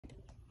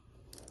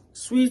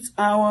Sweet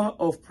hour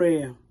of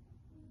prayer.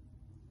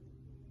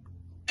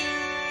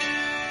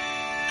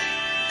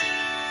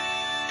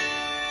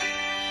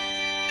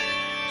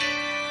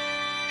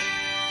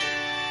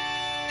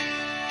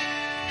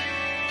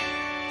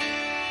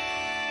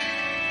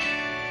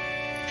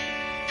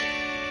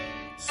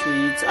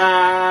 Sweet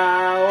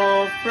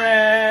hour of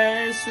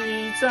prayer,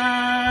 sweet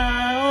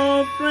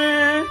hour of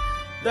prayer,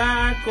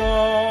 that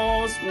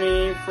calls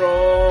me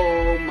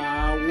from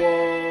a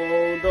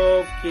world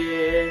of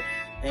care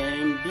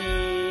and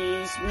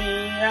bids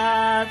me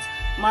at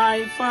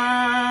my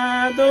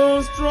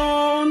Father's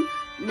throne,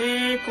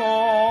 make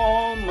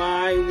all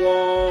my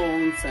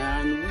wants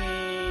and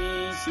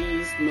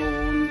wishes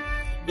known.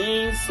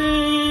 In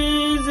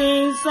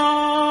seasons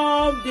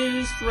of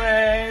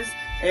distress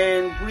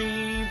and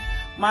grief,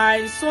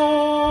 my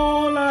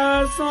soul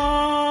has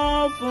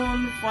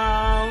often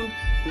found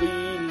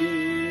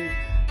relief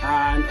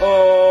and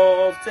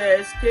oft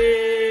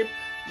escape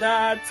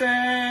the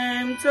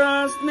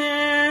tempter's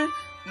snare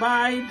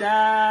by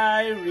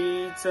thy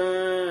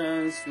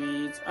return,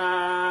 sweet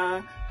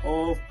hour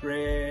of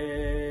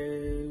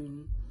prayer.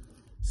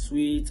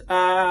 Sweet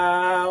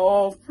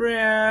hour of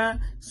prayer,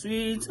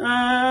 sweet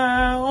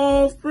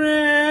hour of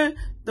prayer,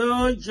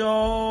 the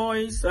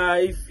joys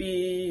I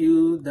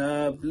feel,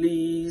 the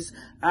bliss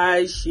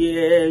I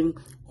share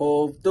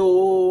of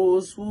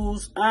those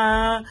whose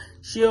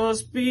anxious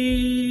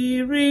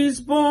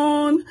spirits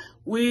burn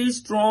with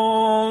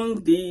strong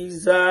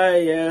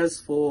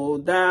desires for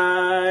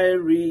thy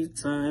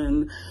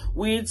return.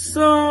 With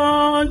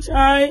such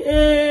I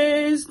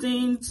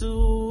hasten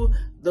to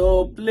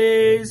the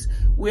place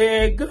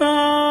where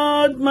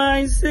God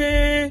my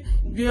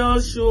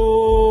Savior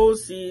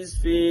shows his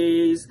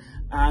face,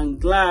 and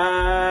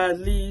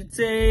gladly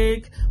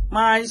take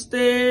my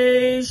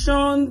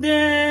station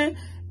there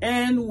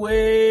and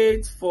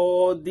wait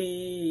for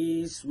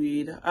thee,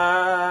 sweet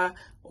hour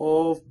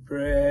of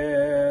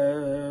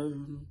prayer.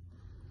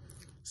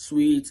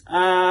 Sweet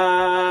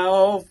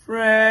hour of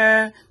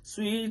prayer,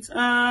 sweet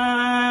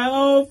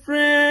hour of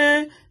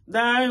prayer,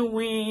 thy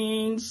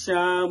wings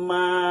shall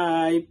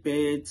my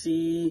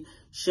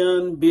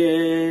petition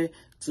bear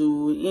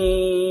to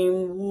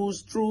him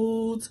whose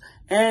truth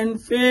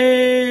and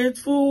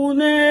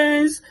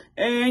faithfulness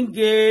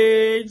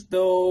engage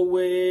the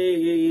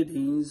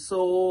waiting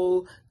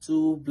soul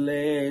to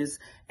bless.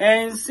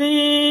 And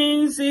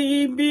since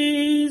he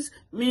bids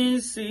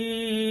me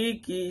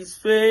seek his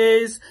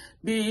face,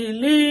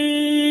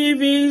 believe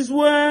his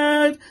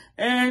word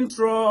and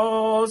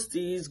trust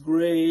his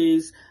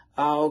grace,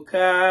 I'll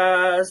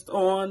cast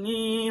on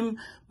him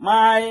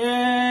my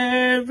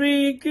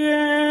every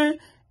care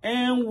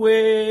and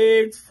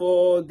wait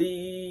for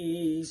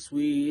thee,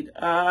 sweet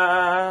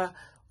hour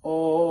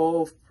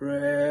of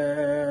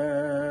prayer.